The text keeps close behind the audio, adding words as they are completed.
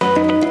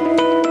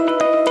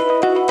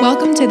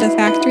Welcome to the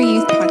Factory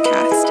Youth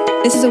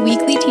Podcast. This is a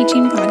weekly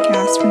teaching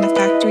podcast from the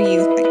Factory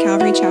Youth at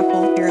Calvary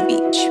Chapel, Vero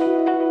Beach.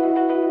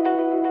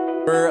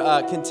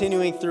 We're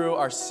continuing through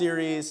our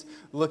series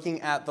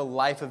looking at the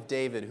life of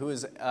David,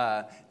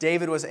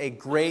 David was a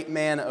great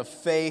man of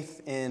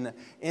faith in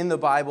the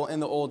Bible, in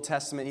the Old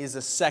Testament. He's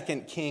the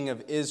second king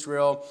of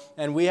Israel,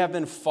 and we have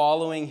been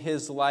following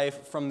his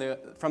life from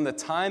the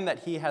time that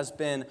he has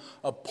been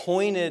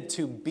appointed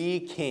to be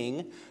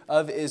king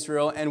of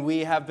Israel, and we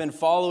have been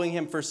following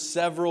him for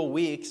several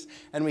weeks,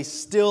 and we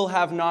still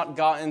have not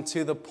gotten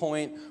to the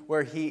point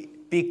where he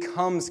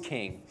becomes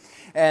king.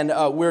 And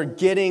we're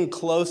getting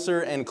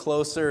closer and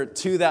closer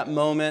to that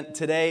moment.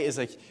 Today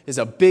is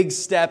a big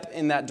step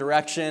in that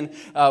direction.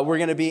 We're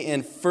going to be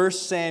in 1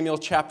 Samuel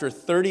chapter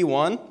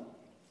 31,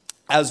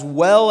 as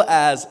well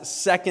as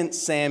 2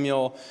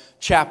 Samuel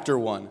chapter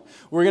 1.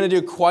 We're going to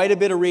do quite a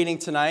bit of reading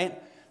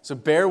tonight, so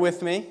bear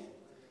with me,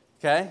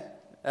 okay?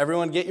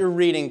 Everyone get your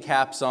reading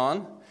caps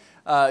on.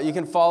 You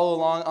can follow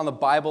along on the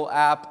Bible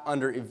app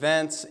under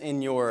events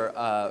in your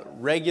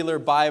regular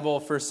Bible,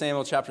 1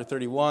 Samuel chapter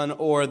 31,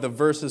 or the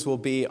verses will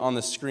be on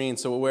the screen.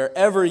 So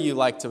wherever you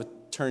like to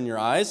turn your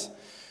eyes,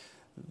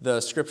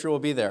 the scripture will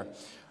be there.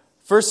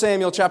 1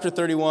 Samuel chapter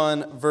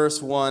 31,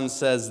 verse 1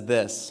 says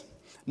this: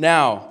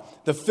 "Now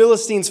the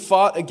Philistines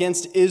fought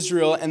against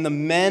Israel, and the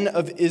men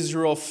of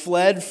Israel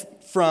fled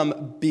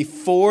from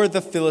before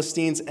the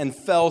Philistines and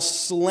fell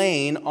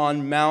slain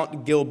on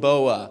Mount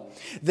Gilboa.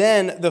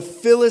 Then the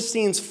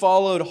Philistines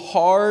followed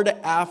hard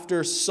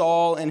after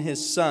Saul and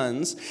his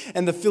sons,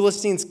 and the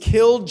Philistines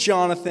killed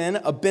Jonathan,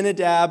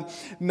 Abinadab,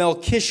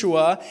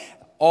 Melchishua,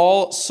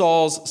 all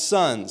Saul's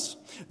sons.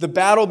 The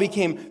battle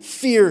became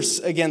fierce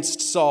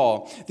against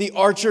Saul. The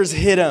archers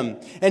hit him,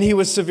 and he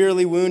was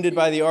severely wounded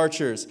by the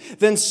archers.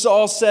 Then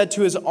Saul said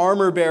to his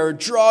armor-bearer,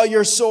 'Draw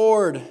your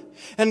sword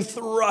and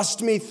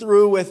thrust me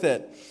through with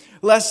it,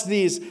 lest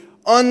these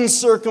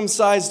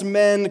uncircumcised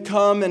men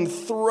come and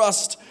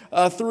thrust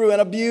through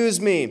and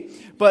abuse me.'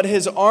 But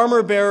his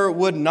armor-bearer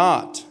would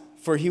not,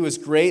 for he was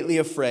greatly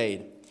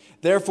afraid.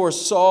 Therefore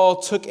Saul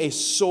took a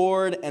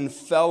sword and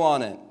fell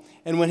on it.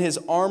 And when his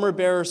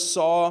armor-bearer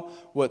saw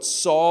what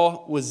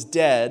Saul was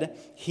dead,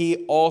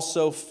 he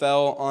also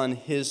fell on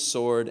his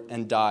sword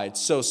and died.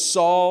 So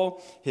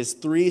Saul, his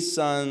 3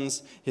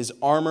 sons, his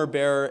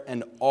armor-bearer,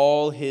 and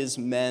all his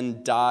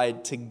men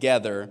died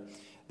together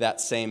that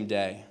same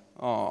day."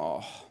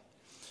 Oh.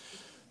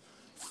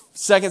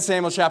 2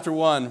 Samuel chapter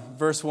 1,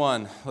 verse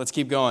 1. Let's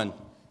keep going.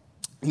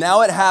 Now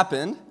it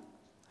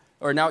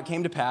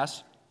came to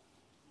pass,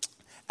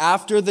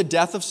 after the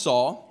death of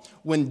Saul,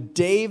 when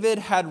David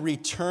had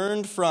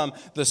returned from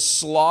the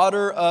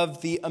slaughter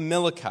of the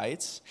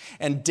Amalekites,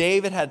 and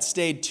David had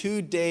stayed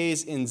 2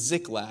 days in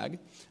Ziklag.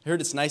 I heard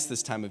it's nice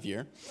this time of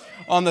year.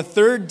 On the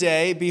 3rd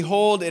day,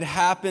 behold, it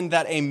happened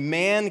that a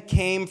man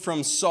came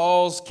from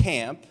Saul's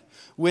camp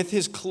with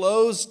his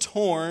clothes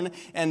torn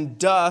and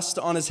dust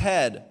on his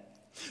head.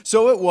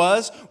 So it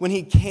was, when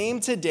he came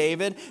to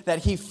David,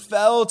 that he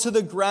fell to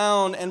the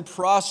ground and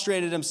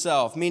prostrated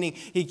himself, meaning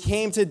he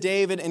came to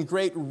David in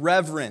great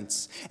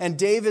reverence. And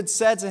David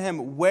said to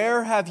him,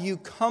 "Where have you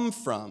come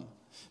from?"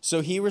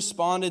 So he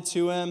responded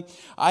to him,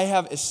 "I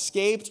have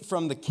escaped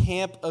from the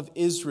camp of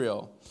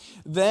Israel."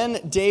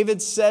 Then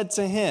David said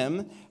to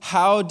him,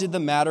 "How did the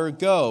matter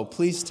go?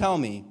 Please tell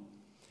me."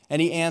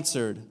 And he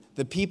answered,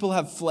 "The people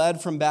have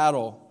fled from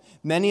battle.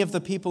 Many of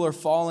the people are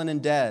fallen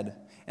and dead.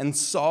 And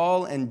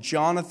Saul and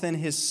Jonathan,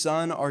 his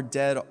son, are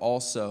dead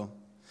also."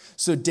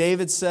 So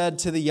David said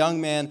to the young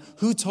man,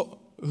 who told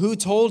him? Who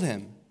told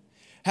him?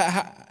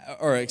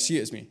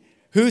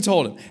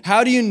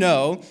 "How do you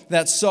know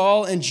that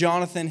Saul and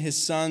Jonathan,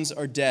 his sons,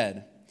 are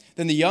dead?"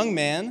 Then the young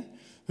man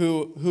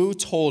who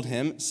told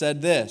him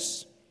said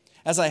this: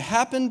 "As I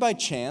happened by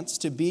chance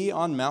to be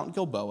on Mount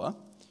Gilboa,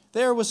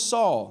 there was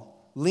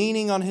Saul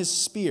leaning on his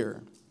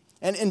spear.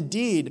 And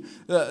indeed,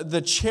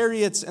 the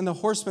chariots and the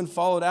horsemen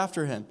followed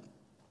after him.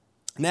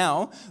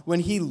 Now, when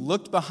he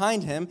looked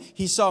behind him,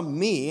 he saw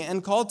me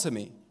and called to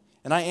me.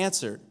 And I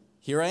answered,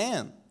 'Here I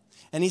am.'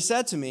 And he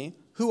said to me,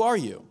 'Who are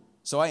you?'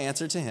 So I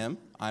answered to him,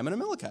 'I'm an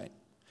Amalekite.'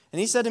 And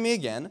he said to me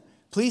again,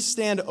 'Please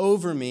stand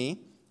over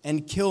me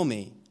and kill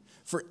me.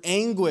 For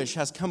anguish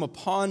has come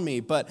upon me,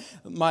 but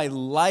my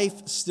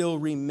life still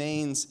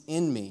remains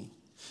in me.'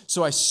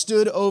 So I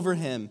stood over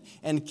him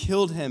and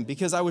killed him,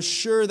 because I was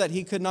sure that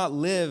he could not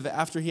live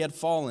after he had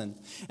fallen.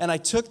 And I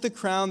took the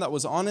crown that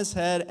was on his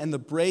head and the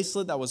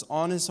bracelet that was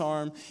on his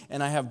arm,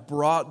 and I have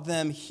brought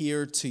them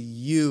here to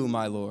you,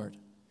 my Lord."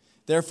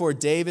 Therefore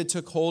David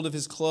took hold of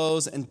his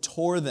clothes and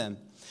tore them.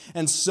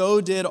 And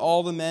so did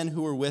all the men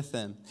who were with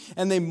him.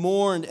 And they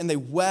mourned and they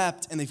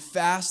wept and they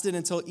fasted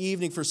until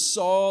evening for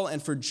Saul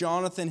and for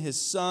Jonathan his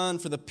son,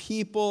 for the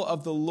people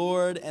of the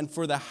Lord and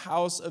for the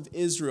house of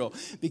Israel,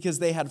 because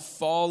they had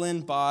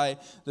fallen by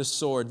the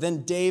sword.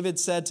 Then David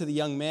said to the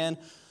young man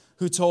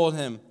who told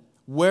him,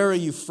 "Where are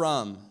you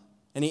from?"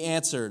 And he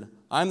answered,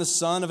 "I'm the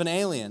son of an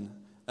alien,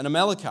 an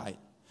Amalekite."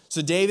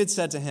 So David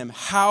said to him,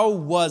 "How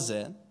was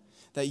it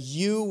that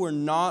you were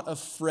not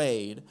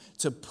afraid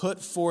to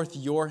put forth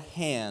your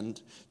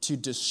hand to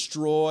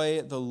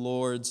destroy the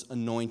Lord's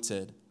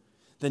anointed."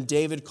 Then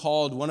David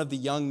called one of the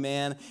young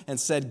men and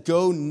said,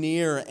 "Go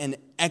near and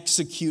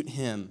execute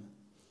him."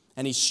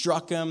 And he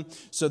struck him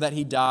so that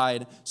he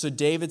died. So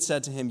David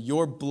said to him,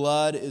 "Your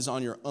blood is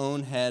on your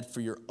own head,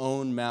 for your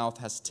own mouth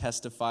has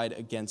testified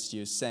against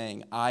you,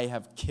 saying, I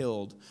have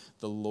killed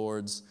the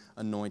Lord's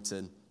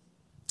anointed."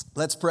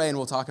 Let's pray and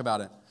we'll talk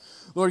about it.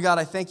 Lord God,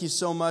 I thank you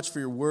so much for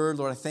your word.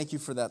 Lord, I thank you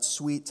for that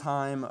sweet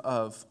time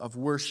of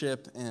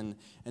worship and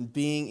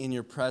being in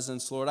your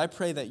presence. Lord, I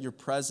pray that your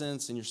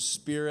presence and your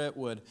spirit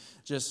would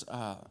just,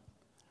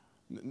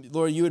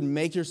 Lord, you would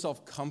make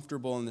yourself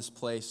comfortable in this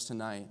place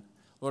tonight.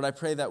 Lord, I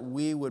pray that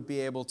we would be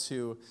able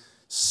to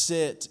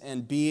sit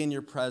and be in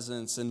your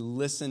presence and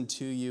listen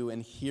to you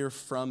and hear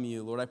from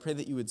you. Lord, I pray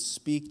that you would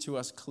speak to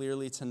us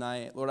clearly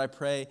tonight. Lord, I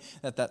pray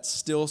that that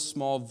still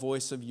small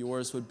voice of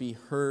yours would be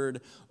heard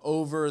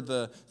over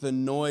the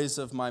noise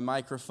of my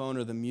microphone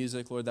or the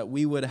music, Lord, that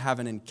we would have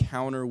an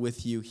encounter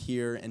with you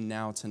here and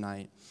now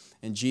tonight.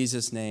 In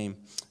Jesus' name,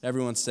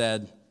 everyone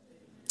said,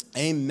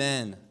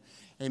 amen.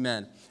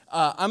 Amen.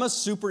 I'm a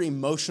super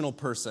emotional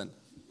person.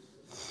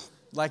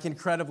 Like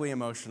incredibly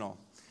emotional.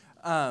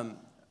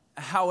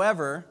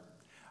 However,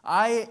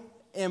 I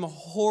am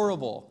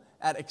horrible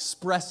at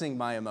expressing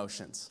my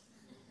emotions.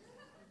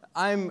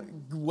 I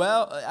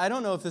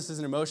don't know if this is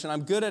an emotion.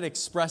 I'm good at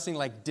expressing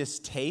like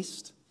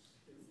distaste,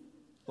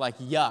 like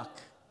yuck,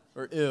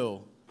 or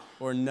ew,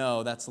 or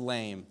no, that's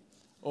lame,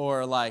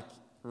 or like,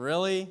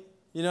 really?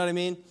 You know what I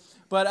mean?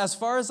 But as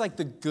far as like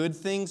the good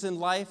things in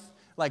life,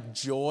 like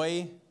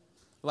joy,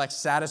 like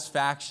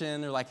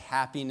satisfaction, or like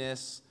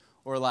happiness,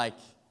 or like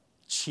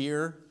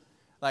cheer,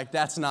 like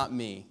that's not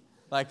me.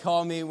 Like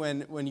call me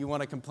when you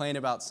want to complain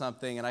about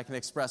something and I can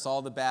express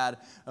all the bad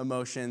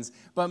emotions.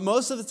 But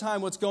most of the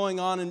time what's going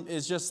on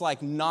is just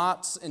like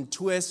knots and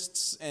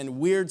twists and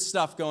weird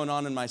stuff going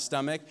on in my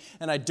stomach.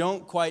 And I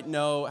don't quite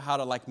know how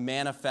to like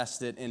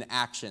manifest it in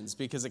actions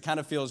because it kind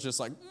of feels just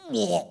like,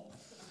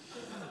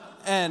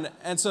 and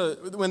so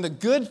when the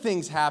good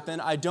things happen,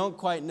 I don't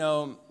quite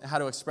know how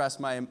to express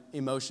my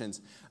emotions.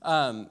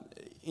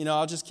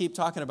 I'll just keep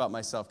talking about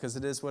myself because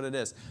it is what it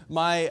is.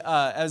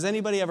 Has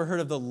anybody ever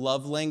heard of the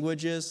love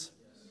languages?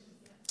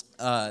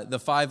 The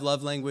 5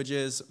 love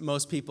languages.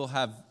 Most people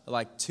have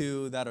like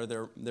 2 that are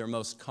their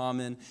most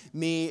common.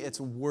 Me,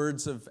 it's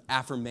words of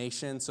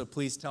affirmation. So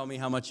please tell me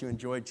how much you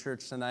enjoyed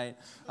church tonight.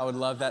 I would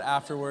love that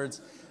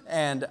afterwards.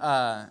 And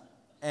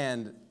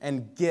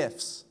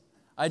gifts.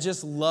 I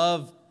just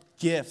love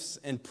gifts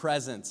and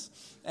presents.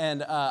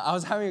 And I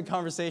was having a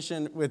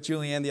conversation with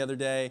Julianne the other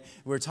day.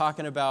 We were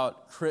talking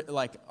about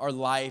like our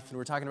life, and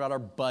we're talking about our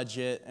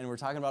budget, and we're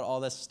talking about all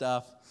this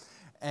stuff.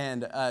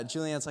 And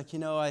Julianne's like,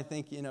 I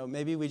think,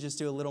 maybe we just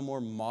do a little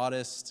more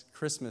modest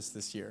Christmas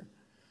this year.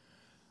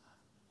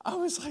 I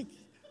was like,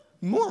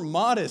 more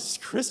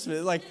modest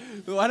Christmas? Like,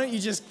 why don't you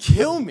just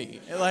kill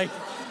me? Like,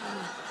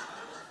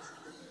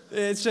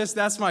 it's just,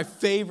 that's my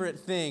favorite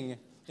thing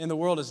in the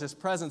world is just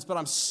presents. But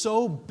I'm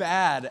so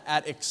bad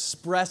at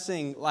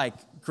expressing, like,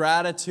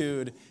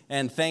 gratitude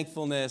and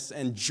thankfulness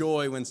and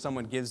joy when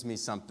someone gives me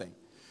something.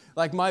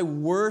 Like my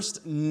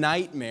worst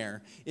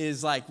nightmare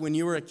is like when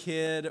you were a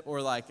kid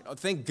or like,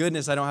 thank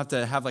goodness I don't have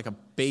to have like a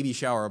baby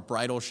shower, a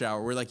bridal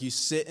shower where like you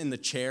sit in the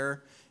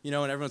chair, and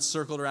everyone's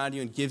circled around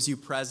you and gives you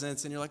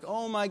presents and you're like,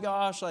 oh my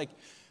gosh, like,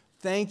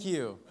 thank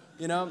you.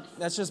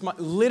 That's just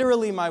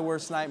literally my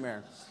worst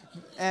nightmare.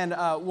 And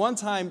one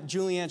time,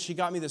 Julianne, she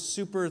got me this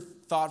super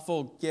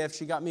thoughtful gift.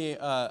 She got me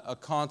a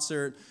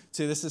concert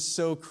to, this is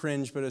so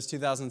cringe, but it was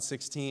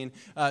 2016,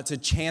 to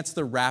Chance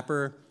the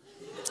Rapper.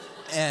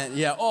 And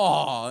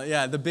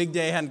the big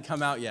day hadn't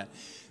come out yet.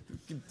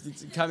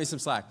 Cut me some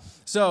slack.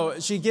 So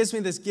she gives me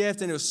this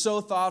gift, and it was so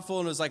thoughtful,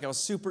 and it was like I was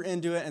super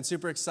into it and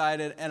super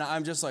excited, and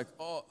I'm just like,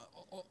 oh,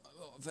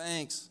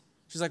 thanks.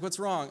 She's like, what's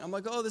wrong? I'm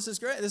like, oh, this is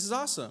great. This is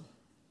awesome.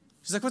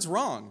 She's like, what's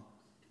wrong?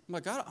 I'm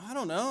like, I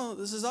don't know.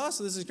 This is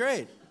awesome. This is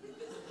great.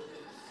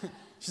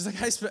 She's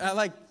like,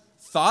 I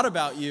thought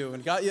about you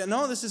and got you.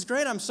 No, this is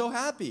great. I'm so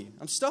happy.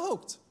 I'm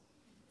stoked.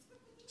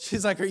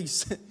 She's like, are you...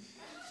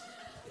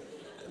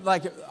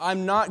 Like,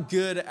 I'm not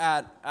good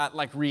at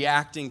like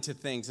reacting to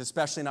things,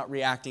 especially not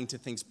reacting to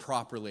things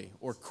properly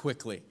or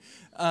quickly.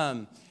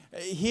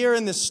 Here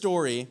in this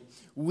story,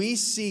 we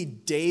see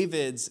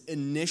David's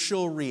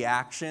initial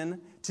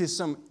reaction to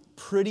some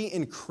pretty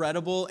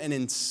incredible and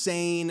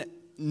insane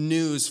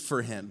news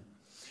for him.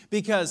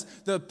 Because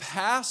the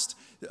past,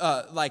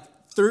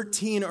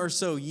 13 or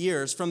so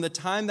years, from the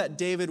time that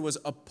David was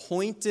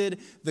appointed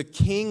the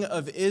king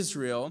of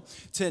Israel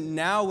to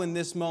now when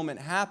this moment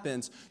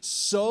happens,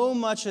 so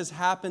much has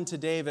happened to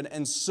David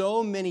and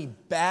so many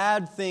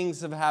bad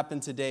things have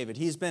happened to David.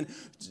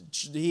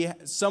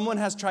 Someone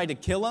has tried to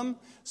kill him.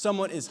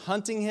 Someone is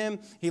hunting him.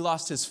 He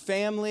lost his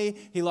family.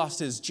 He lost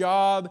his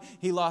job.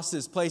 He lost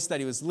his place that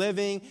he was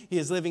living. He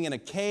is living in a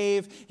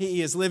cave.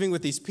 He is living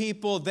with these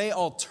people. They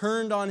all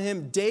turned on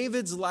him.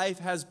 David's life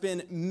has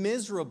been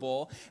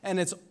miserable, and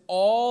it's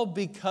all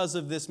because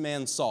of this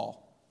man,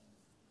 Saul.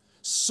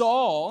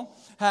 Saul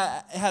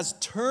has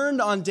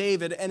turned on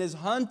David and is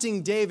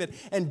hunting David,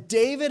 and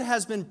David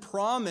has been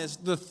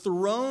promised the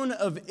throne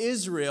of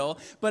Israel,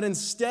 but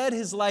instead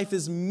his life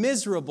is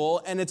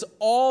miserable, and it's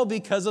all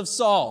because of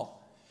Saul.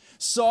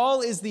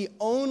 Saul is the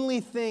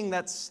only thing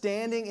that's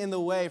standing in the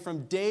way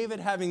from David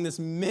having this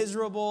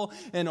miserable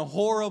and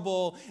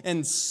horrible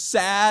and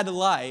sad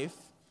life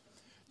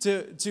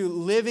to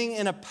living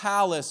in a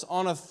palace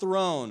on a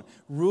throne,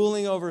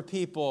 ruling over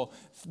people,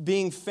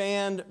 being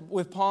fanned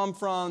with palm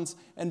fronds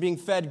and being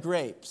fed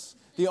grapes.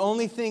 The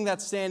only thing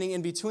that's standing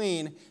in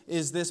between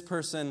is this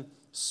person,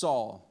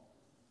 Saul.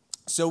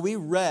 So we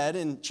read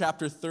in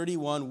chapter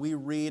 31, we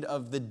read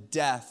of the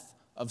death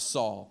of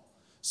Saul.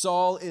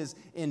 Saul is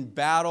in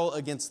battle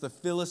against the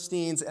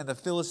Philistines, and the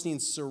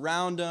Philistines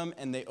surround him,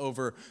 and they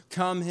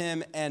overcome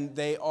him, and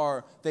they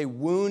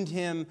wound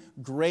him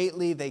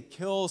greatly. They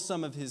kill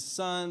some of his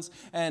sons,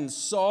 and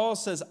Saul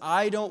says,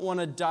 I don't want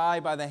to die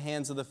by the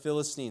hands of the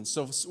Philistines.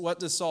 So what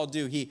does Saul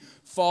do? He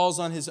falls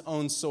on his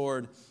own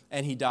sword,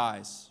 and he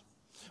dies.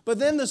 But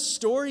then the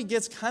story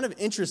gets kind of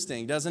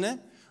interesting, doesn't it?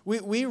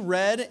 We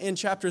read in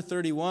chapter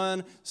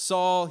 31,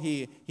 Saul,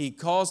 he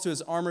calls to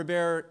his armor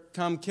bearer,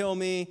 come kill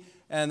me.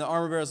 And the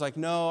armor bearer is like,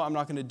 no, I'm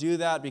not going to do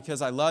that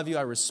because I love you,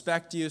 I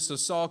respect you. So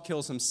Saul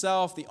kills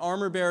himself, the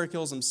armor bearer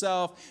kills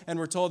himself, and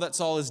we're told that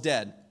Saul is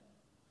dead.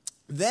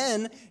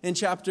 Then, in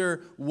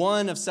chapter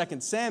 1 of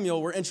 2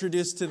 Samuel, we're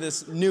introduced to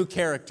this new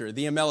character,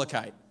 the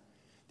Amalekite.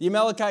 The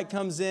Amalekite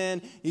comes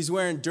in, he's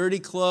wearing dirty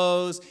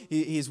clothes,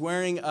 he's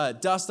wearing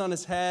dust on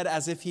his head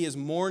as if he is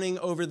mourning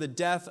over the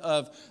death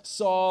of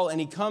Saul, and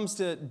he comes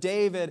to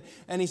David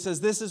and he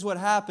says, this is what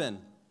happened.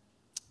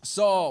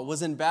 Saul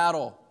was in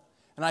battle.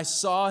 And I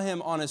saw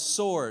him on his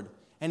sword,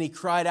 and he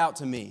cried out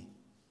to me.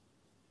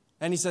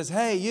 And he says,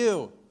 hey,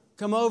 you,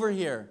 come over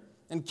here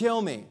and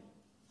kill me.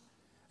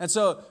 And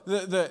so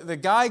the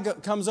guy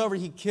comes over,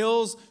 he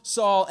kills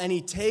Saul, and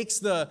he takes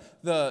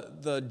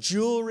the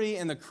jewelry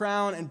and the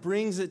crown and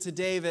brings it to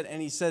David,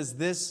 and he says,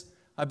 this,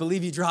 I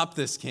believe you dropped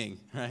this, king,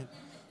 right?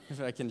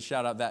 If I can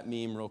shout out that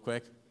meme real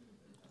quick.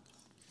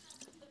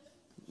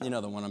 You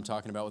know the one I'm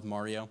talking about with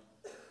Mario.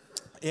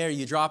 Here,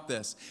 you dropped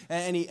this.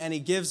 And he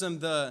gives him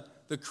the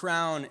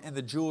crown and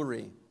the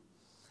jewelry.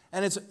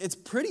 And it's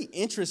pretty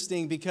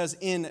interesting because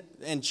in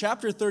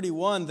chapter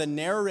 31, the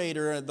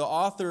narrator, the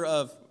author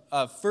of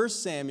 1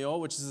 Samuel,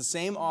 which is the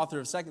same author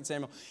of 2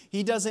 Samuel,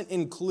 he doesn't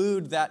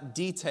include that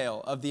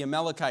detail of the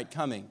Amalekite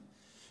coming.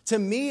 To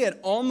me, it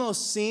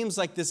almost seems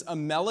like this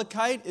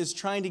Amalekite is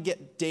trying to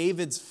get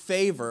David's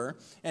favor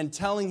and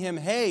telling him,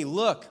 hey,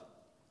 look,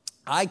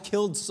 I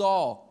killed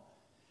Saul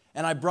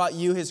and I brought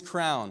you his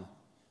crown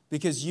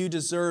because you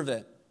deserve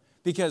it.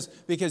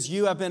 Because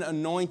you have been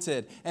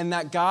anointed, and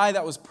that guy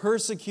that was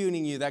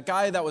persecuting you, that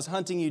guy that was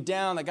hunting you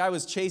down, that guy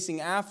was chasing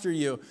after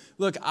you,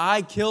 look,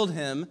 I killed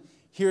him,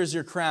 here's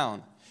your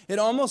crown. It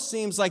almost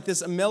seems like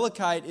this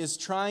Amalekite is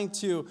trying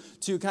to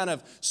kind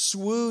of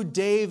swoo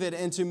David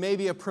into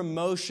maybe a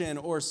promotion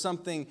or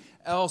something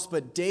else,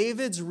 but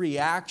David's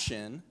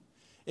reaction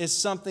is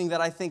something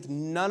that I think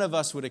none of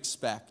us would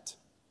expect.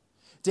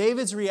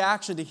 David's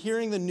reaction to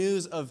hearing the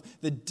news of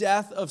the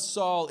death of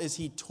Saul is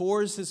he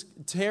tears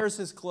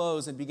his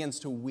clothes and begins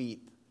to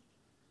weep.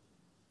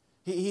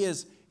 He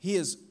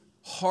is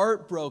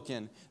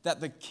heartbroken that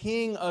the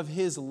king of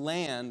his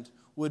land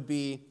would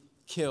be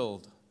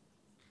killed.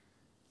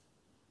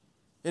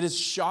 It is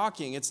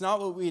shocking. It's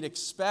not what we'd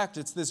expect.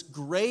 It's this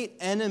great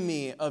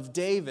enemy of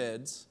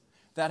David's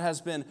that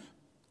has been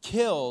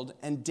killed,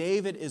 and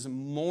David is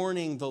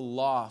mourning the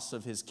loss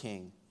of his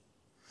king.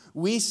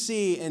 We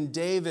see in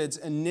David's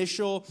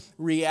initial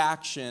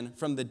reaction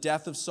from the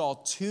death of Saul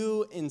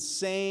two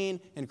insane,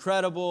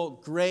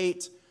 incredible,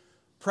 great,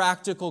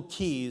 practical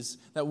keys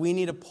that we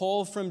need to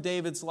pull from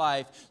David's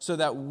life so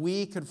that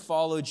we could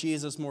follow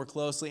Jesus more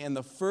closely. And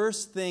the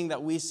first thing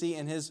that we see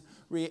in his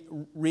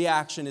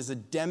reaction is a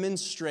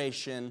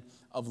demonstration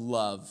of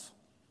love.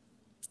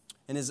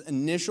 In his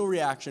initial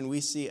reaction,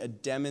 we see a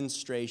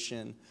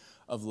demonstration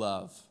of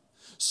love.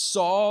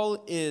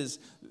 Saul is,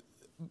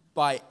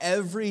 by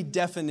every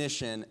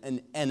definition,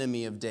 an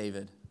enemy of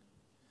David.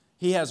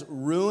 He has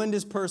ruined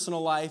his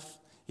personal life.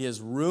 He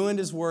has ruined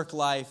his work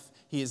life.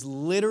 He is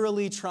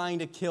literally trying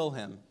to kill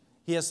him.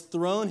 He has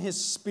thrown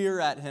his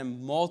spear at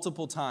him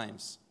multiple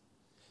times.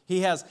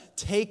 He has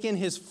taken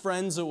his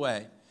friends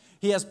away.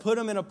 He has put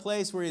him in a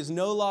place where he is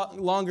no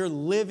longer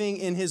living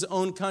in his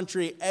own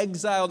country,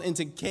 exiled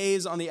into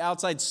caves on the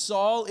outside.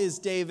 Saul is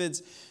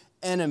David's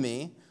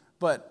enemy,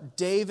 but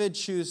David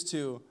chooses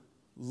to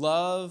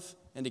love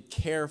and to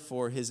care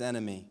for his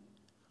enemy.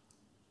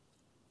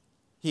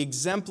 He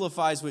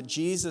exemplifies what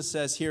Jesus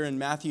says here in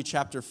Matthew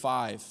chapter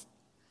 5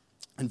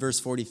 and verse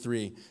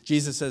 43.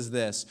 Jesus says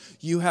this,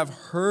 "You have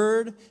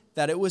heard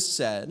that it was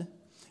said,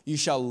 'You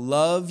shall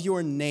love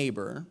your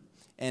neighbor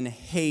and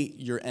hate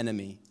your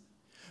enemy.'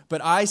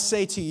 But I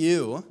say to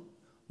you,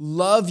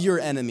 love your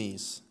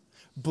enemies.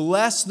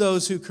 Bless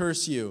those who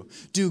curse you.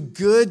 Do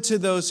good to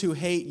those who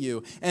hate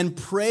you. And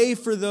pray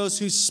for those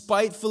who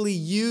spitefully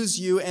use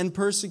you and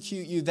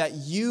persecute you, that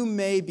you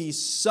may be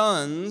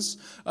sons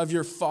of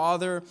your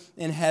Father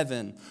in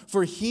heaven.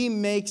 For he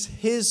makes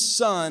his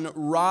sun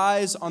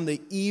rise on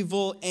the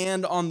evil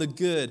and on the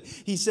good.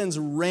 He sends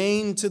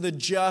rain to the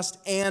just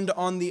and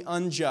on the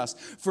unjust.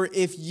 For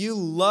if you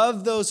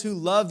love those who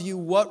love you,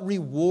 what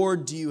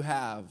reward do you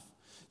have?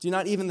 Do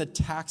not even the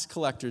tax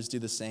collectors do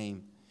the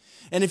same?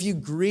 And if you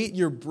greet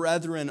your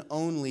brethren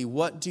only,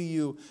 what do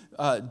you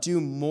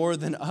do more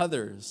than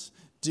others?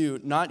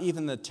 Do not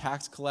even the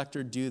tax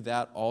collector do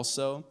that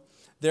also?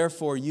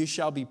 Therefore, you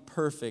shall be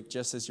perfect,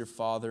 just as your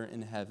Father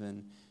in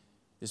heaven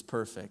is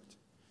perfect.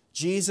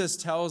 Jesus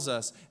tells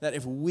us that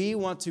if we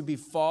want to be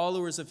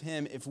followers of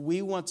him, if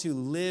we want to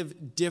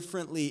live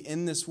differently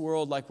in this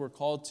world like we're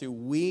called to,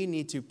 we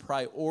need to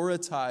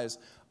prioritize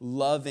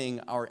loving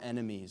our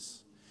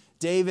enemies.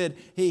 David,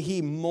 he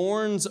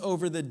mourns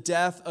over the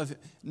death of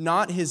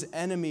not his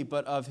enemy,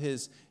 but of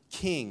his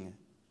king.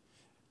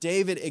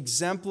 David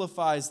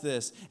exemplifies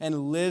this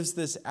and lives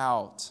this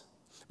out.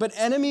 But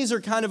enemies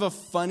are kind of a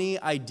funny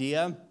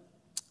idea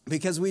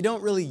because we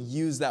don't really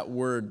use that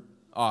word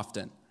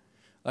often.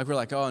 Like we're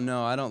like, oh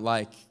no, I don't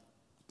like,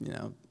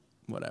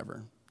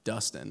 whatever,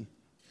 Dustin.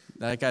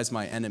 That guy's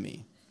my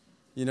enemy.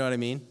 You know what I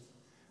mean?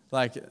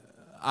 Like,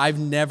 I've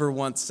never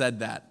once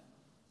said that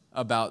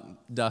about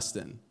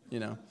Dustin,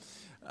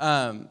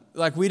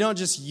 Like we don't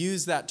just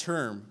use that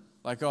term.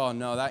 Like, oh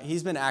no,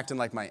 he's been acting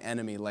like my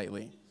enemy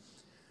lately.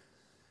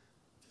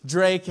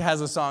 Drake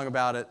has a song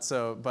about it,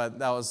 but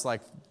that was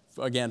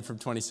again from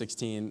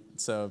 2016,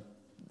 so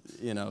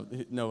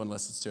no one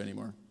listens to it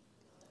anymore.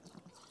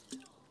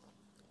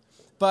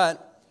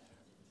 But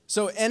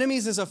so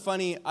enemies is a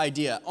funny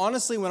idea.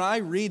 Honestly, when I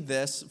read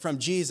this from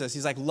Jesus,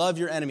 he's like, love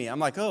your enemy. I'm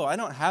like, oh, I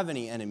don't have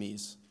any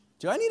enemies.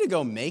 Do I need to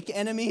go make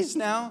enemies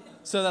now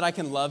so that I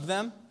can love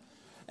them?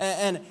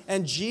 And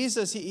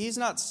Jesus, he's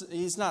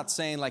not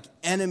saying like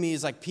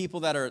enemies, like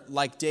people that are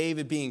like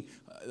David being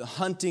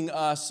hunting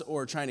us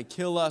or trying to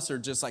kill us or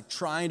just like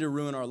trying to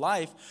ruin our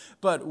life.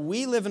 But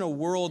we live in a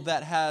world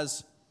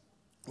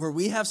where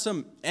we have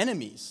some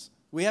enemies.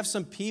 We have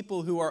some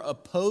people who are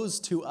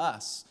opposed to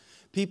us.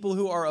 People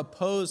who are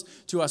opposed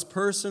to us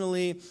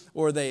personally,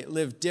 or they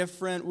live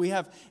different. We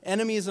have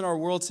enemies in our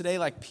world today,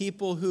 like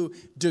people who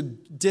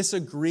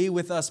disagree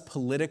with us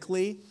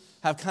politically,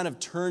 have kind of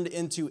turned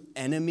into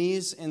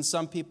enemies in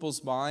some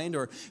people's mind,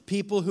 or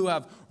people who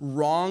have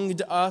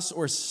wronged us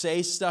or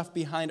say stuff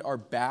behind our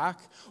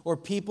back, or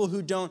people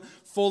who don't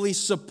fully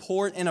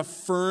support and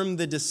affirm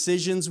the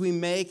decisions we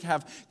make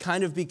have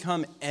kind of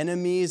become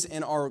enemies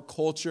in our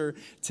culture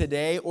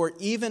today. Or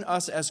even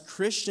us as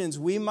Christians,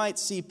 we might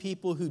see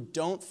people who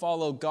don't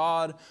follow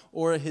God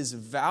or his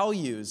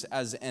values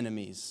as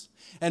enemies.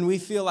 And we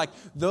feel like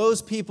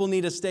those people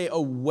need to stay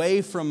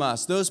away from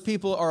us. Those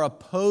people are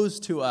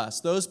opposed to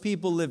us. Those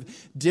people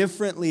live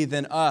differently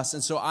than us.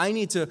 And so I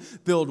need to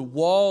build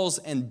walls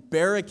and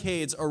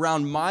barricades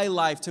around my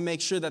life to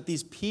make sure that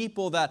these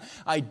people that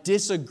I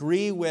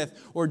disagree with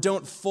or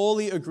don't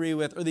fully agree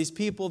with, or these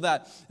people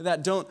that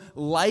don't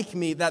like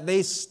me, that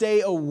they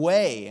stay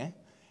away.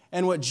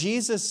 And what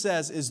Jesus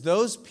says is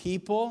those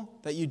people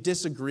that you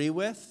disagree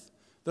with,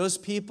 those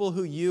people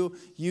who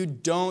you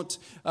don't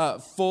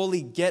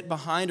fully get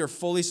behind or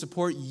fully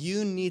support,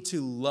 you need to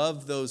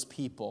love those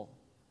people.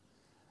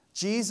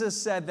 Jesus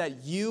said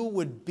that you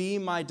would be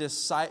my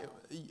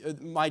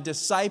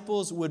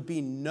disciples would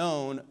be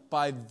known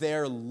by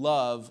their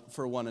love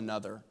for one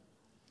another.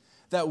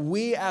 That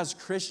we as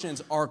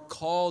Christians are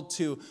called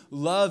to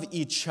love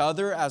each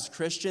other as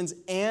Christians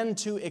and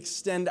to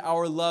extend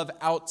our love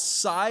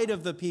outside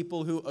of the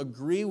people who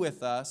agree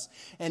with us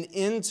and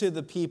into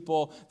the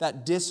people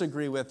that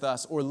disagree with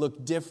us or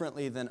look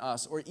differently than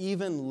us or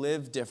even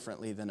live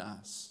differently than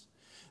us.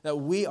 That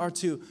we are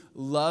to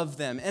love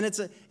them. And it's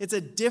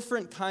a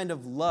different kind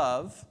of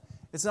love.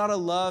 It's not a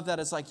love that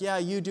is like, yeah,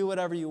 you do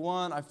whatever you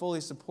want, I fully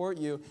support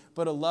you,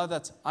 but a love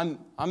that's, I'm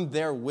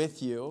there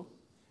with you.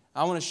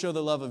 I want to show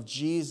the love of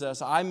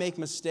Jesus. I make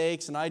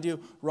mistakes and I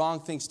do wrong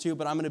things too,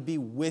 but I'm going to be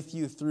with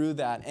you through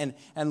that. And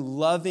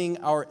loving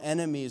our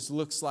enemies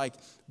looks like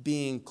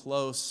being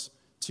close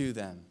to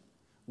them.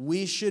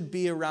 We should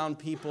be around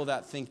people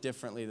that think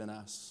differently than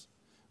us.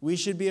 We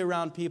should be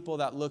around people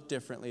that look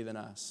differently than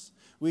us.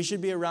 We should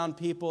be around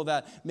people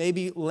that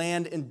maybe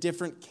land in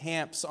different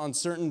camps on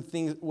certain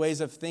ways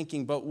of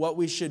thinking, but what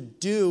we should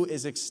do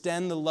is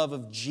extend the love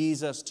of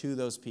Jesus to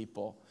those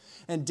people.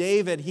 And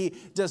David, he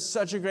does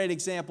such a great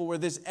example where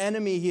this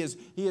enemy, he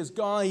is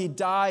gone, he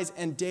dies,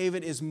 and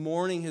David is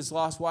mourning his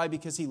loss. Why?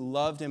 Because he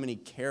loved him and he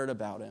cared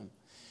about him.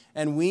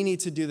 And we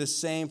need to do the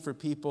same for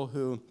people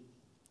who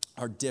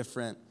are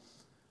different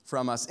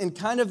from us. In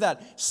kind of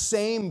that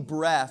same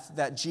breath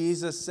that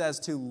Jesus says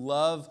to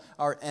love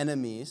our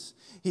enemies,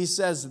 he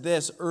says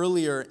this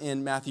earlier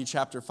in Matthew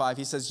chapter 5.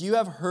 He says, "You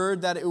have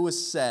heard that it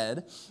was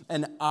said,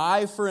 an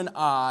eye for an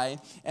eye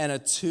and a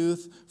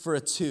tooth for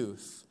a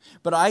tooth.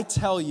 But I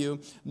tell you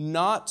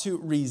not to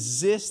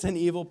resist an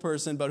evil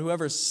person, but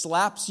whoever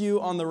slaps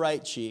you on the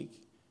right cheek,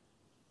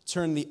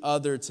 turn the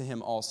other to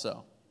him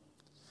also.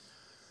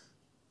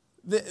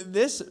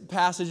 This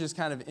passage is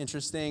kind of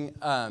interesting.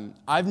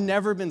 I've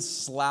never been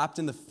slapped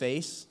in the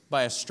face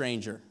by a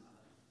stranger.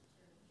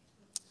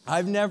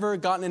 I've never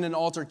gotten in an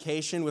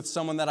altercation with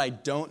someone that I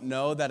don't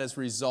know that has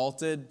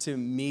resulted to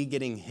me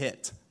getting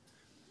hit.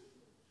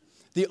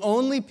 The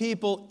only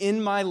people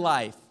in my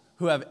life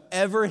who have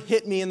ever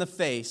hit me in the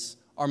face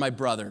are my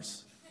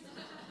brothers.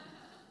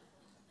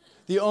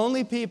 The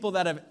only people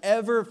that have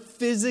ever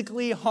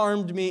physically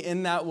harmed me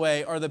in that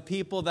way are the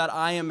people that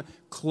I am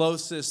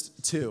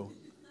closest to.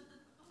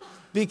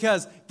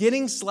 Because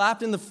getting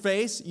slapped in the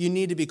face, you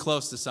need to be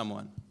close to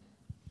someone.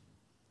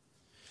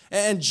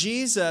 And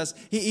Jesus,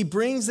 he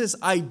brings this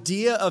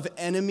idea of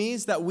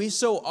enemies that we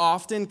so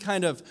often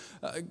kind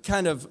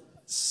of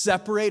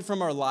separate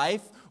from our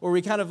life, or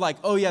we kind of like,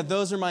 oh yeah,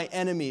 those are my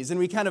enemies. And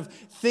we kind of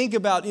think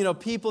about,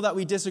 people that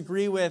we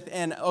disagree with,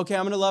 and okay,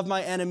 I'm going to love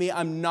my enemy.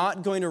 I'm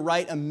not going to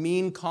write a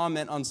mean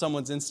comment on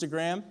someone's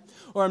Instagram,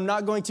 or I'm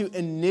not going to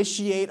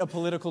initiate a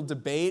political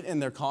debate in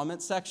their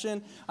comment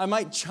section. I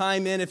might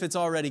chime in if it's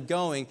already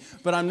going,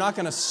 but I'm not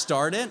going to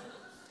start it.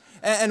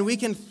 And we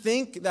can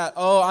think that,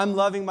 oh, I'm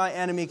loving my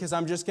enemy because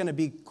I'm just going to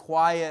be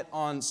quiet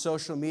on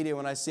social media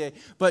when I see it.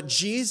 But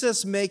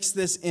Jesus makes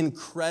this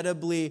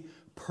incredibly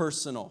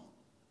personal.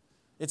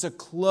 It's a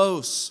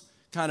close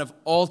kind of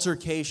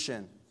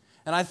altercation.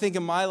 And I think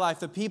in my life,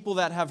 the people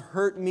that have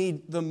hurt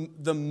me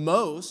the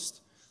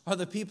most are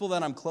the people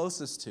that I'm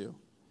closest to.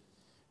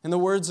 In the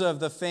words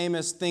of the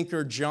famous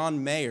thinker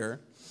John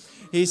Mayer,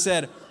 he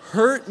said,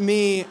 hurt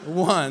me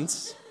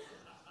once,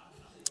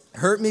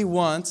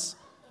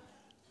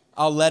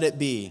 I'll let it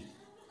be.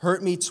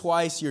 Hurt me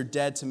twice, you're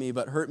dead to me,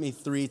 but hurt me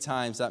 3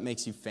 times, that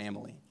makes you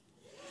family.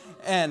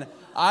 And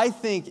I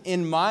think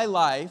in my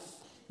life,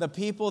 the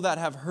people that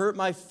have hurt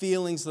my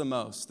feelings the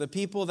most, the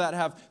people that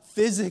have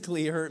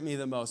physically hurt me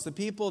the most, the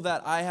people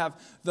that I have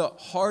the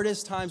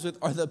hardest times with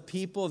are the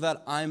people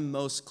that I'm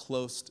most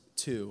close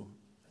to.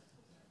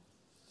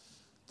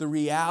 The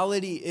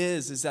reality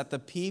is that the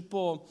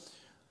people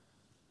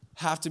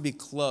have to be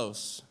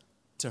close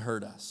to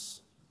hurt us.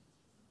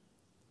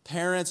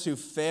 Parents who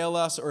fail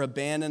us or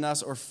abandon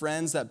us, or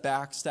friends that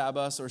backstab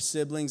us, or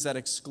siblings that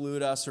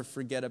exclude us or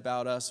forget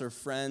about us, or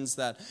friends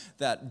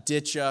that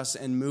ditch us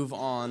and move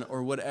on,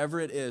 or whatever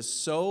it is.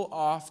 So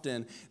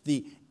often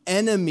the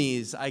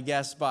enemies, I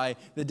guess by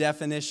the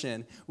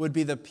definition, would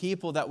be the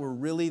people that we're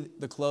really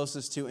the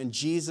closest to. And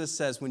Jesus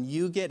says, when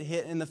you get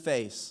hit in the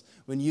face,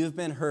 when you've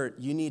been hurt,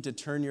 you need to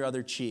turn your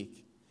other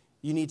cheek.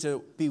 You need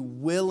to be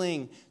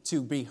willing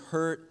to be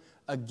hurt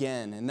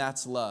again, and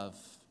that's love.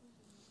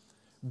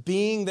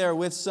 Being there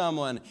with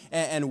someone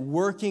and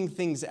working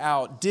things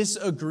out,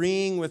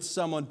 disagreeing with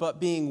someone, but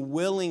being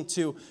willing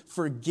to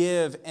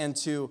forgive and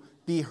to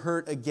be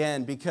hurt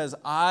again, because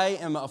I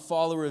am a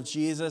follower of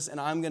Jesus and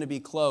I'm going to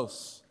be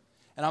close.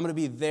 And I'm going to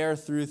be there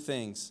through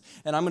things.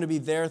 And I'm going to be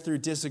there through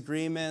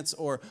disagreements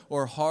or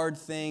hard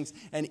things.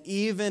 And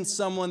even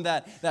someone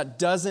that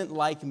doesn't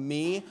like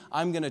me,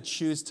 I'm going to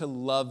choose to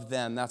love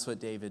them. That's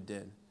what David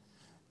did.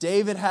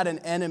 David had an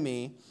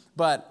enemy,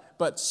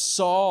 but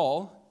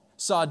Saul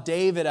saw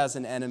David as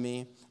an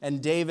enemy,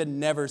 and David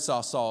never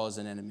saw Saul as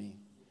an enemy.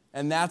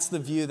 And that's the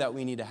view that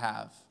we need to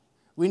have.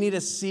 We need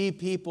to see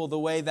people the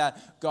way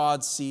that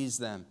God sees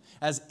them,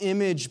 as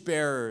image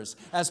bearers,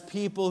 as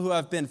people who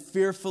have been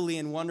fearfully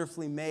and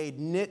wonderfully made,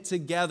 knit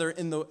together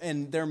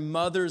in their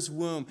mother's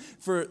womb,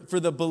 for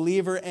the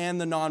believer and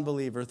the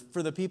non-believer,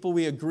 for the people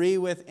we agree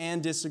with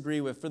and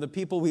disagree with, for the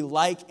people we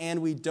like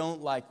and we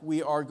don't like.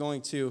 We are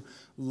going to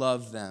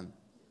love them.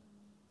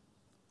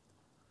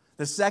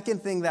 The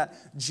second thing that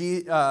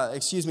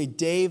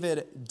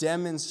David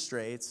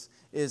demonstrates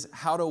is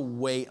how to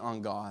wait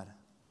on God.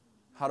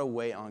 How to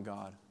wait on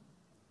God.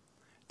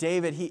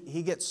 David,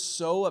 he gets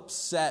so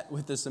upset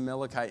with this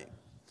Amalekite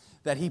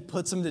that he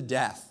puts him to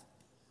death.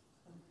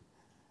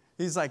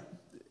 He's like,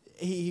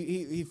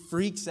 he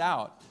freaks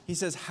out. He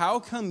says, how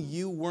come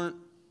you weren't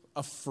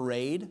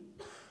afraid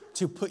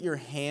to put your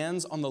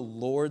hands on the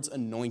Lord's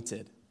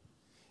anointed?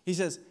 He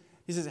says,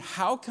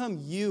 how come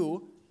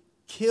you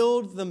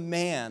killed the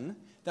man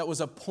that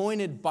was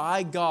appointed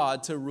by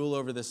God to rule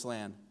over this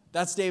land?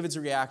 That's David's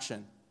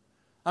reaction.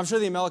 I'm sure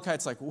the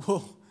Amalekite's like,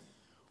 whoa,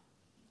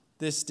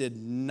 this did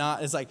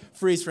not, it's like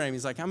freeze frame.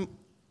 He's like, I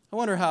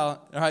wonder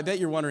how, or I bet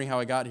you're wondering how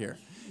I got here.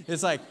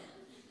 It's like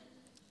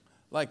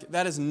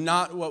that is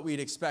not what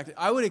we'd expect.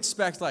 I would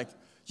expect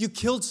you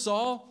killed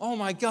Saul? Oh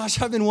my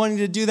gosh, I've been wanting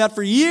to do that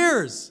for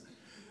years.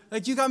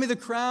 You got me the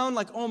crown.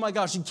 Oh my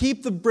gosh, you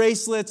keep the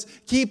bracelets,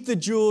 keep the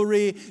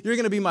jewelry. You're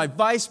going to be my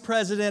vice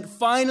president.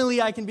 Finally,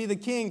 I can be the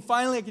king.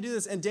 Finally, I can do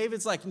this. And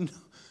David's like, no,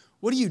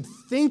 what are you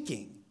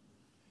thinking?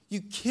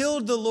 You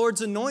killed the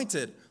Lord's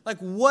anointed.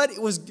 What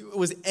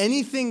was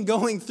anything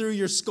going through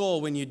your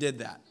skull when you did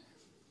that?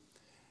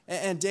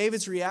 And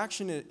David's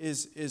reaction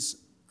is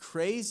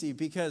crazy,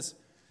 because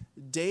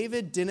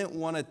David didn't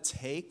want to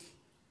take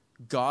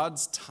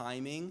God's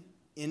timing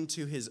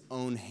into his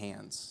own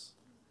hands.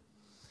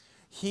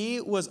 He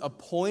was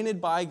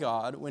appointed by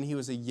God when he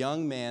was a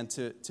young man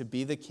to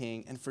be the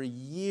king, and for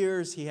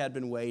years he had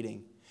been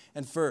waiting.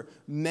 And for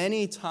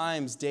many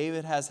times,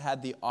 David has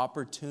had the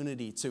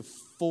opportunity to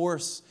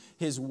force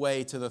his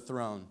way to the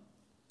throne.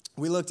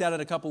 We looked at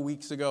it a couple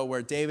weeks ago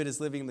where David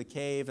is living in the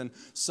cave and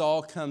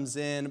Saul comes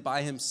in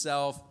by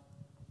himself.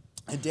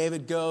 And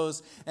David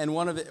goes, and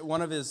one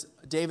of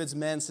David's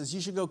men says,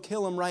 "You should go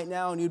kill him right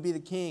now and you'd be the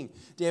king."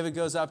 David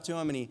goes up to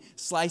him and he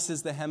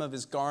slices the hem of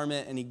his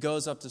garment and he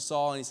goes up to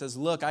Saul and he says,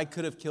 "Look, I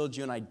could have killed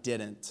you and I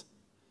didn't."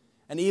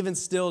 And even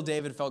still,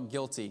 David felt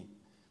guilty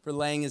for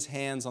laying his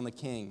hands on the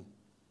king.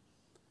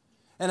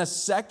 And a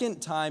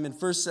second time in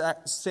 1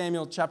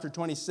 Samuel chapter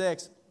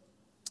 26,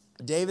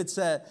 David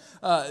said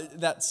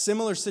that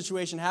similar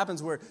situation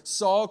happens where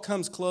Saul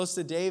comes close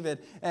to David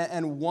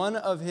and one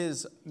of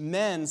his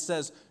men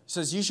says,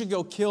 "You should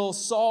go kill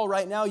Saul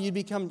right now, you'd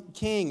become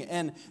king."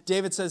 And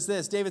David says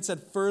this, David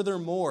said,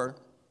 "Furthermore,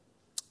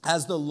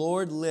 as the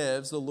Lord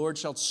lives, the Lord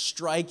shall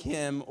strike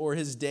him, or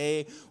his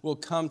day will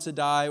come to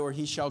die, or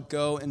he shall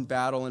go in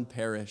battle and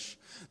perish.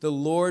 The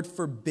Lord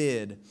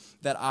forbid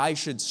that I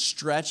should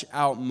stretch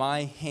out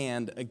my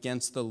hand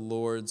against the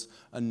Lord's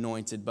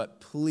anointed. But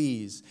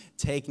please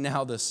take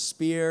now the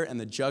spear and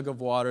the jug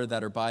of water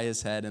that are by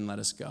his head and let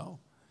us go."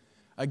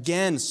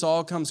 Again,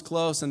 Saul comes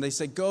close and they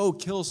say, "Go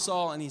kill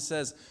Saul." And he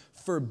says,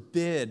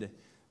 "Forbid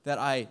that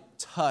I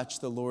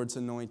touch the Lord's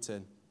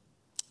anointed,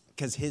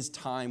 because his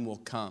time will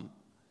come."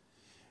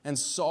 And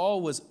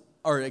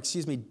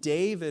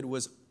David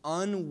was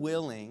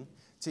unwilling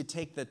to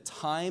take the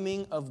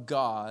timing of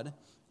God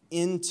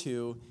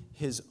into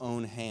his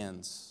own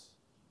hands.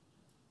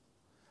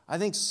 I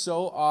think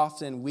so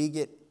often we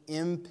get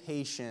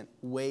impatient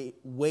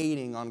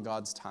waiting on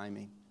God's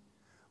timing.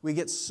 We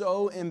get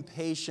so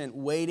impatient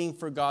waiting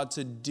for God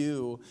to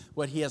do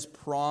what he has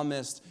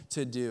promised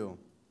to do.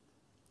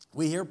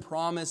 We hear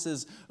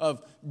promises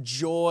of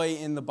joy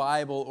in the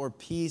Bible or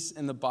peace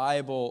in the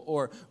Bible,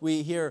 or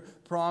we hear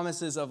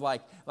promises of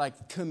like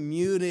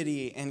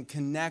community and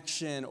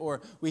connection,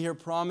 or we hear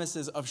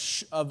promises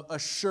of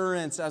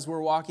assurance as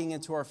we're walking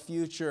into our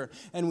future.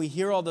 And we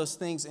hear all those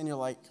things and you're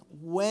like,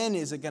 when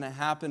is it going to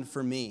happen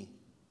for me?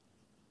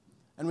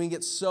 And we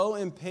get so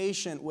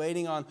impatient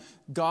waiting on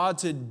God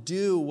to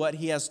do what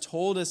he has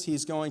told us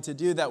he's going to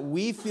do that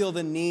we feel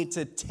the need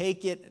to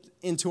take it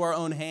into our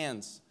own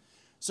hands.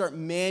 Start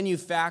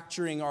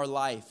manufacturing our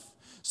life.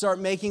 Start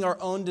making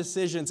our own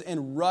decisions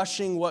and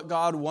rushing what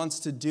God wants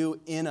to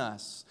do in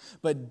us.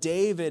 But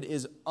David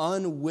is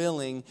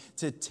unwilling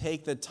to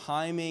take the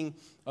timing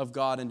of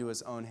God into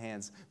his own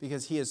hands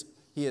because he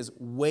is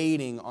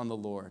waiting on the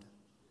Lord.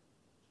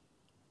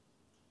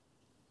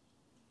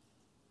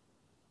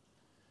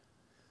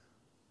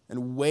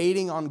 And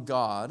waiting on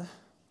God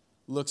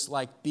looks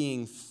like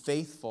being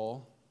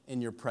faithful in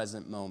your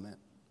present moment.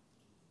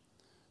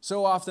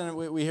 So often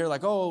we hear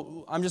like,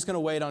 "Oh, I'm just going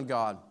to wait on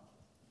God."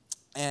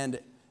 And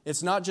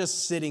it's not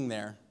just sitting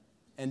there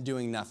and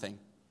doing nothing.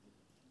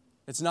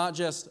 It's not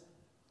just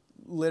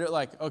literally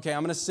like, okay,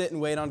 I'm going to sit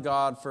and wait on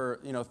God for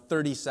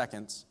 30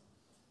 seconds.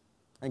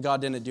 And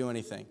God didn't do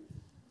anything.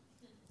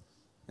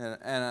 And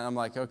I'm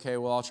like, okay,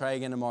 well, I'll try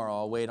again tomorrow.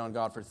 I'll wait on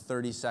God for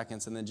 30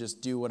 seconds and then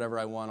just do whatever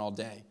I want all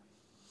day.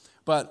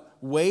 But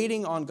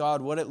waiting on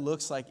God, what it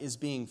looks like is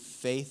being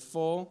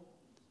faithful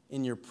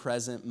in your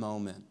present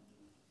moment.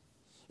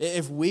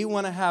 If we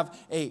want to have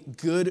a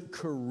good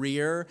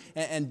career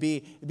and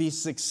be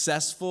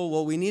successful,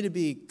 well, we need to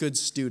be good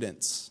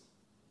students.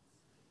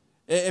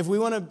 If we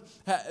want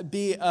to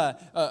be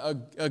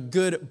a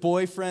good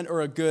boyfriend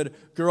or a good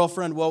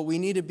girlfriend, well, we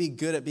need to be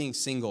good at being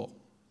single.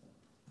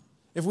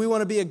 If we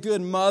want to be a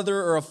good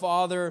mother or a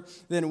father,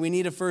 then we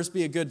need to first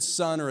be a good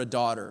son or a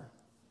daughter.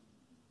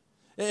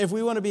 If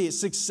we want to be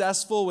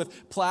successful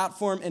with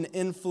platform and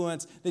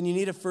influence, then you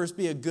need to first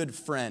be a good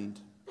friend.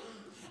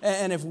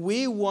 And if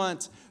we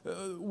want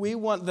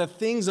the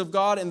things of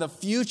God and the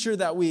future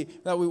that we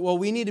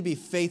need to be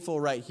faithful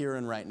right here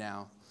and right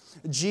now.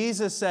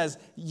 Jesus says,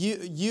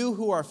 you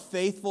who are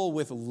faithful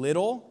with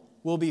little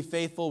will be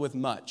faithful with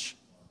much.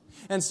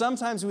 And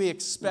sometimes we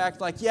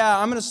expect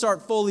I'm going to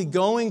start fully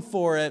going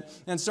for it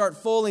and start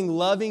fully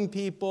loving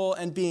people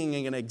and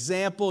being an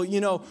example.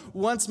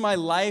 Once my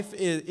life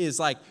is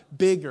like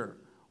bigger,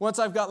 once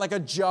I've got like a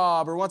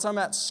job, or once I'm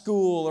at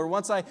school, or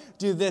once I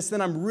do this, then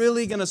I'm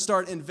really going to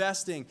start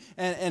investing.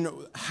 And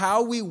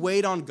how we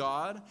wait on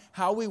God,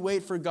 how we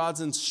wait for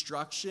God's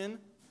instruction,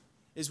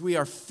 is we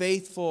are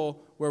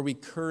faithful where we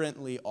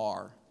currently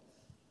are.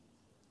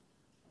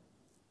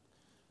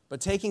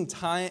 But taking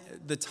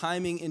the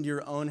timing into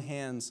your own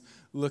hands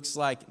looks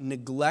like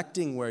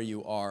neglecting where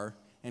you are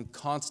and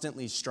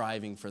constantly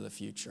striving for the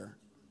future.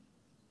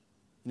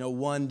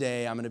 One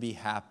day I'm going to be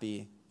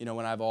happy,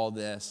 when I have all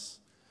this.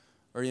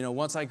 Or,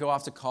 once I go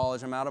off to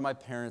college, I'm out of my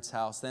parents'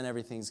 house, then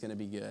everything's going to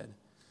be good.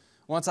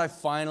 Once I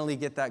finally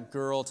get that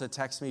girl to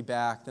text me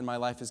back, then my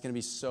life is going to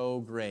be so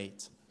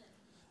great.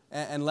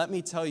 And let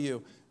me tell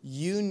you,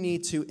 you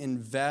need to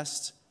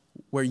invest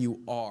where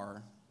you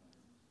are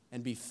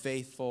and be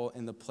faithful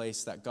in the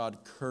place that God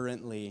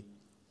currently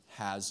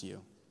has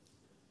you.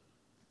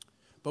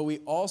 But we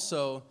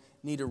also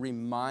need to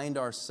remind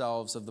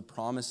ourselves of the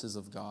promises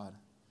of God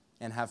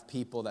and have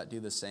people that do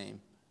the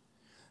same.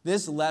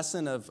 This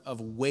lesson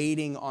of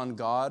waiting on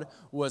God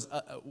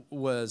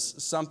was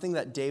something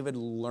that David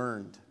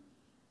learned.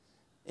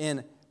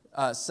 In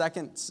 1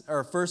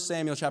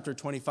 Samuel chapter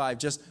 25,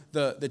 just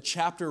the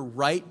chapter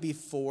right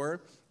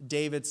before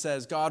David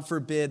says, God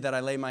forbid that I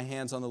lay my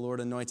hands on the Lord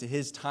anointed,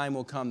 his time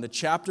will come. The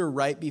chapter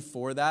right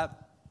before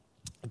that,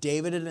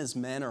 David and his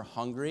men are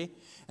hungry,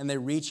 and they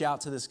reach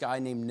out to this guy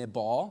named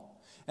Nabal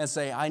and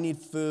say, I need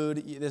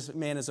food. This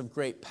man is of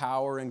great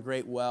power and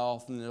great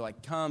wealth. And they're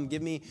like, come,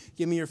 give me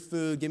your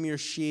food, give me your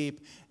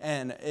sheep.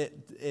 And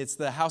it's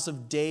the house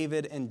of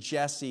David and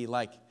Jesse,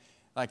 like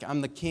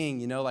I'm the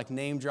king, like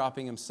name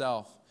dropping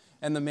himself.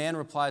 And the man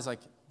replies like,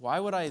 why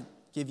would I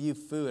give you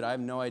food? I have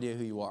no idea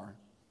who you are.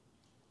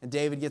 And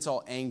David gets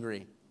all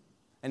angry.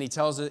 And he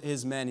tells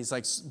his men, he's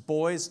like,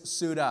 boys,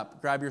 suit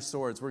up, grab your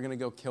swords. We're going to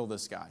go kill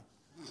this guy.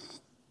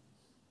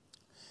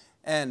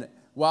 And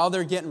while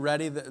they're getting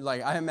ready,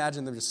 I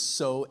imagine they're just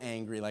so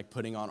angry, like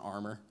putting on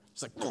armor.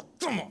 It's like, oh,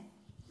 come on.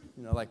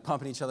 Like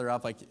pumping each other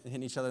up, like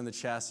hitting each other in the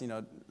chest,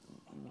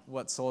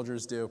 what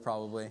soldiers do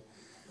probably.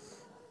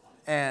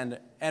 And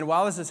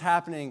while this is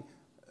happening,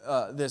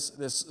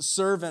 this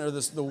servant or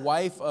the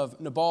wife of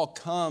Nabal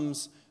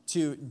comes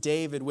to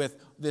David with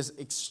this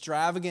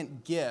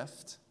extravagant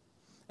gift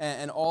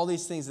and all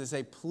these things. They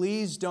say,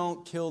 please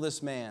don't kill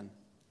this man.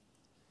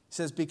 He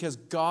says, because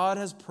God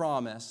has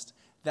promised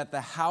that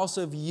the house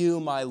of you,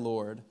 my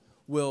Lord,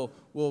 will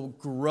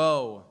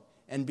grow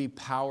and be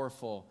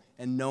powerful,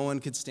 and no one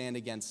could stand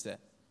against it.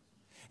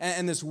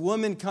 And this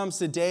woman comes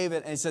to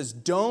David and says,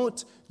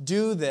 don't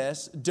do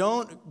this.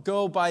 Don't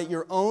go by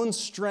your own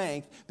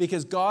strength,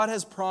 because God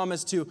has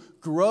promised to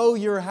grow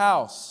your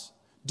house.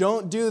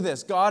 Don't do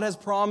this. God has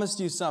promised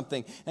you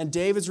something. And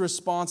David's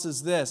response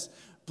is this: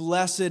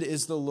 blessed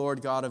is the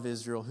Lord God of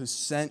Israel, who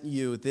sent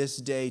you this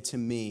day to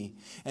me.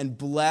 And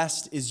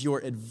blessed is your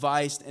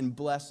advice, and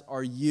blessed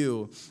are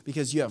you,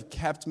 because you have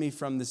kept me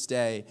from this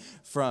day,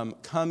 from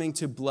coming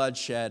to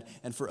bloodshed,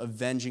 and for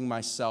avenging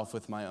myself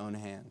with my own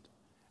hand.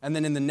 And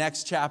then in the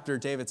next chapter,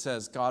 David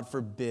says, God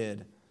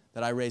forbid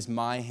that I raise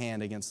my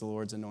hand against the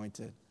Lord's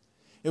anointed.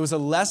 It was a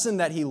lesson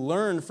that he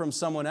learned from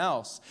someone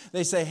else.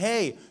 They say,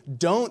 hey,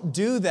 don't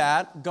do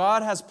that.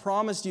 God has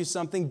promised you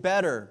something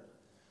better.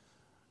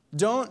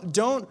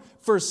 Don't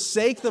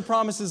forsake the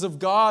promises of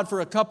God for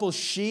a couple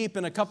sheep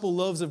and a couple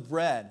loaves of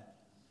bread.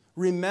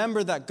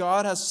 Remember that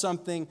God has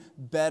something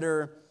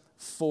better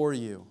for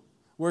you.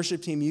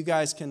 Worship team, you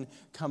guys can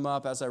come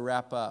up as I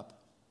wrap up.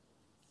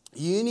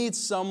 You need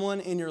someone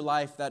in your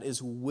life that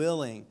is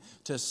willing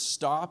to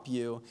stop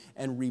you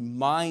and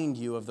remind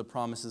you of the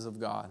promises of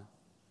God.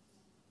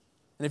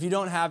 And if you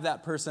don't have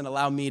that person,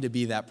 allow me to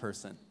be that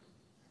person.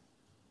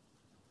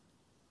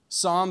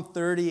 Psalm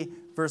 30,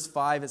 verse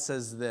 5, it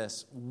says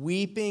this: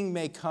 weeping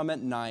may come at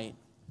night,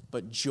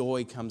 but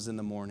joy comes in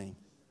the morning.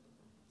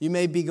 You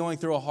may be going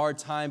through a hard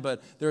time,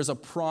 but there's a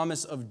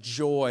promise of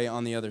joy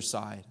on the other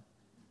side.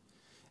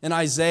 In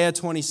Isaiah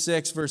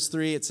 26, verse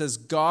 3, it says,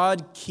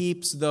 God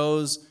keeps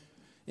those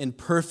in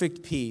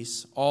perfect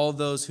peace, all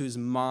those whose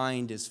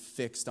mind is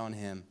fixed on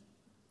him.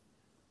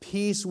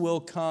 Peace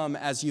will come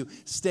as you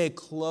stay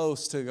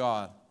close to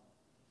God.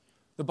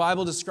 The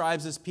Bible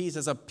describes this peace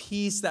as a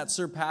peace that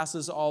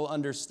surpasses all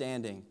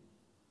understanding.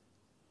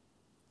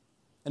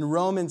 In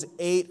Romans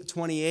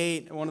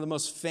 8:28, one of the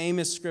most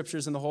famous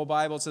scriptures in the whole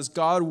Bible, it says,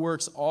 God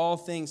works all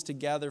things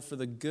together for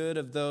the good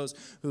of those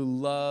who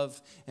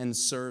love and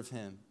serve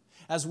him.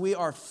 As we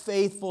are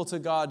faithful to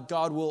God,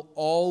 God will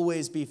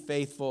always be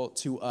faithful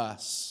to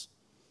us.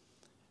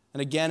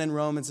 And again in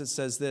Romans it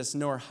says this: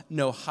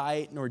 no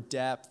height nor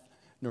depth,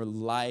 nor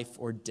life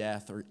or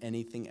death or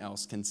anything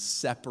else can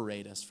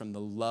separate us from the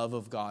love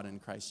of God in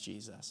Christ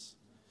Jesus.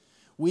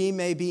 We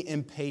may be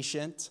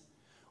impatient.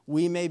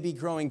 We may be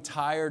growing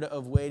tired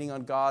of waiting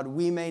on God.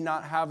 We may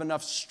not have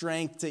enough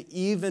strength to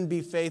even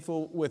be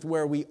faithful with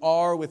where we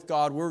are with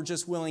God. We're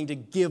just willing to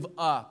give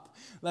up.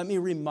 Let me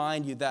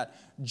remind you that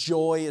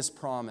joy is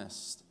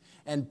promised,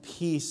 and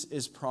peace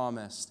is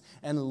promised,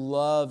 and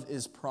love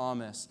is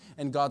promised,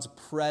 and God's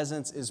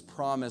presence is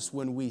promised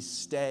when we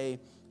stay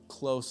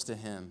close to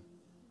him.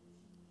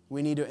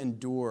 We need to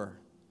endure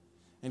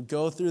and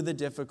go through the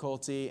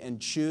difficulty and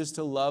choose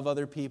to love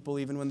other people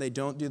even when they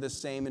don't do the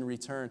same in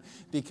return,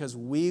 because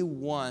we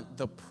want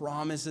the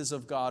promises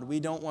of God. We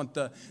don't want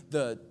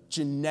the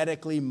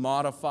genetically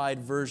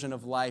modified version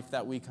of life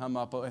that we come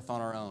up with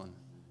on our own.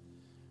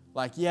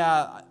 Like,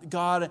 yeah,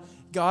 God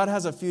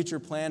has a future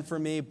plan for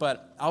me,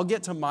 but I'll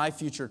get to my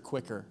future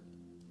quicker.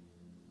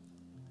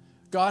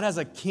 God has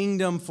a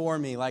kingdom for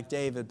me, like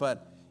David,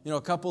 but a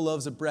couple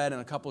loaves of bread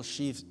and a couple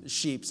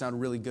sheep sound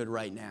really good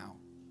right now.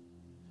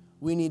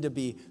 We need to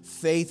be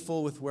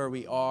faithful with where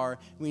we are.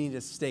 We need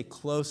to stay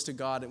close to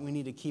God, and we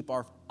need to keep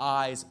our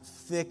eyes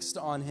fixed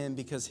on him,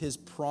 because his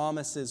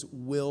promises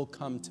will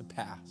come to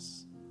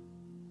pass.